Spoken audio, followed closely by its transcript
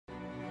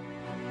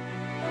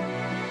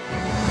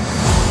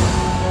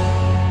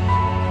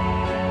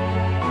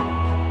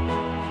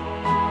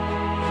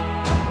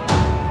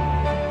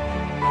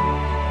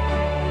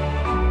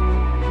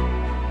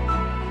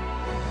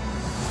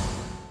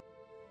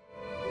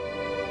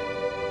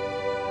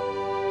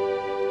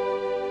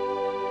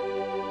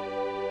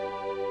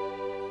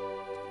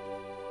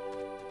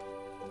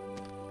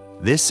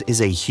This is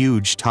a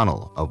huge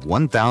tunnel of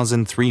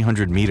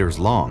 1,300 meters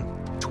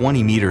long,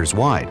 20 meters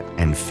wide,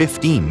 and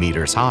 15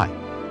 meters high.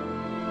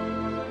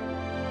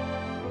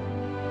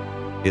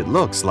 It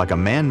looks like a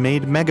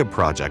man-made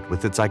mega-project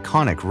with its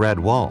iconic red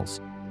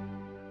walls.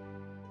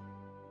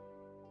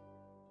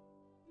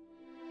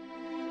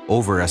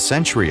 Over a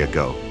century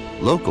ago,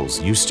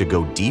 locals used to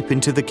go deep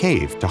into the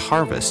cave to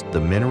harvest the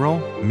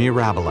mineral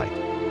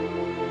mirabolite.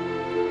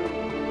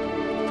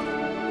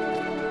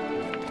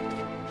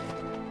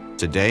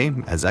 Today,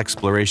 as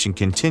exploration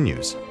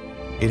continues,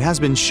 it has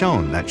been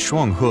shown that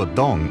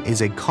Shuanghedong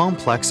is a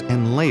complex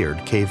and layered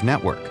cave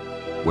network,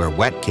 where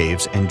wet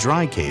caves and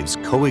dry caves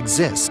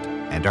coexist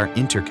and are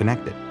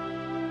interconnected.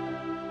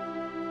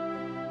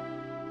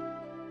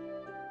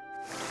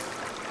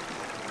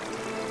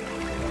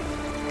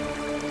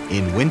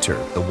 In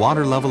winter, the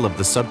water level of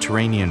the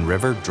subterranean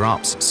river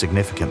drops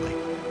significantly.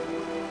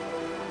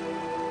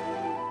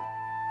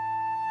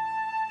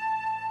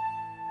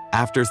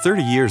 After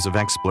 30 years of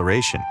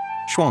exploration,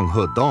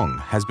 Shuanghedong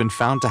has been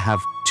found to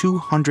have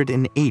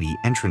 280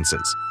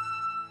 entrances.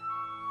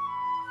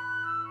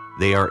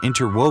 They are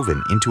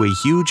interwoven into a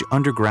huge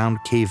underground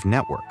cave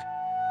network,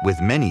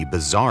 with many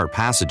bizarre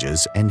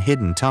passages and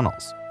hidden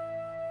tunnels.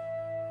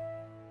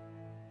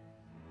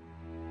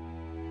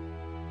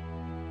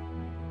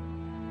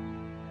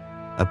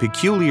 A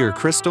peculiar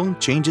crystal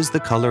changes the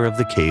color of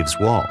the cave's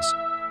walls.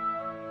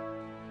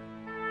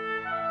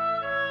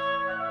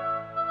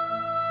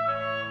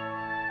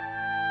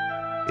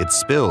 It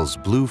spills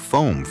blue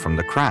foam from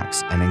the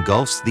cracks and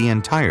engulfs the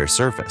entire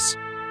surface.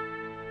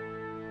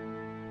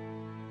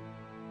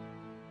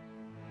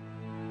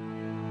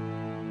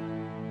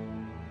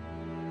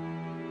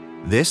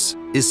 This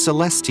is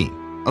celestine,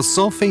 a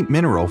sulfate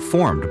mineral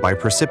formed by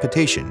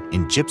precipitation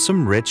in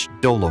gypsum-rich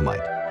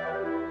dolomite.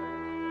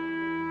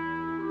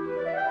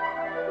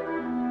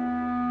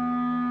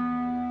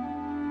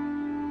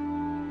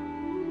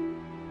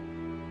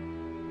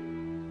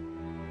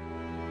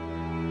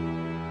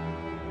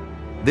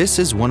 This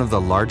is one of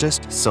the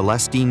largest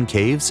celestine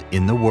caves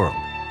in the world.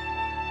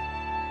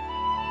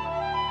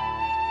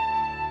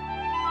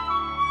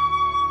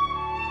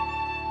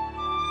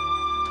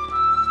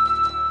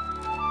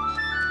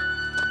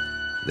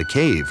 The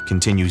cave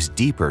continues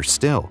deeper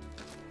still.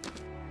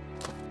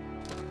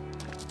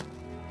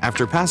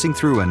 After passing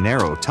through a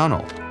narrow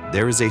tunnel,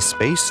 there is a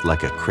space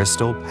like a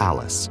crystal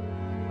palace.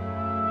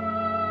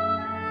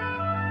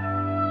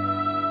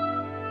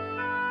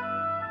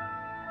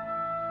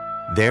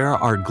 There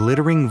are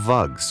glittering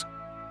vugs,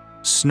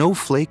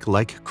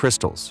 snowflake-like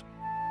crystals,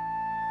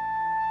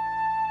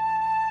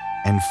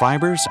 and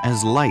fibers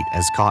as light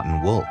as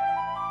cotton wool.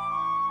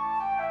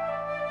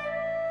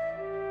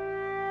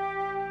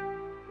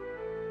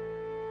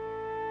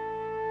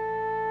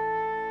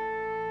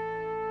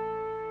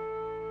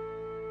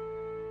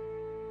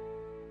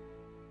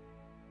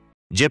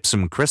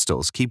 Gypsum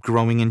crystals keep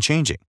growing and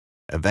changing,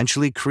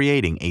 eventually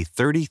creating a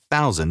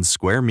 30,000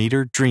 square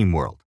meter dream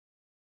world.